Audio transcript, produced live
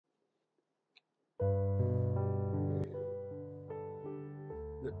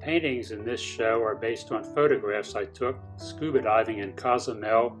The paintings in this show are based on photographs I took scuba diving in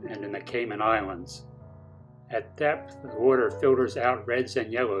Cozumel and in the Cayman Islands. At depth, the water filters out reds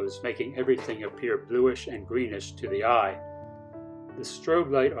and yellows, making everything appear bluish and greenish to the eye. The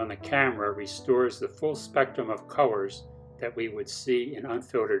strobe light on the camera restores the full spectrum of colors that we would see in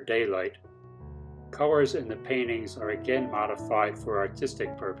unfiltered daylight. Colors in the paintings are again modified for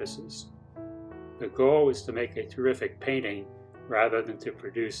artistic purposes. The goal is to make a terrific painting rather than to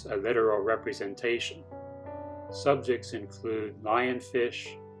produce a literal representation. Subjects include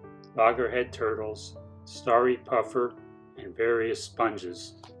lionfish, loggerhead turtles, starry puffer, and various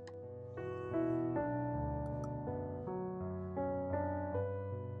sponges.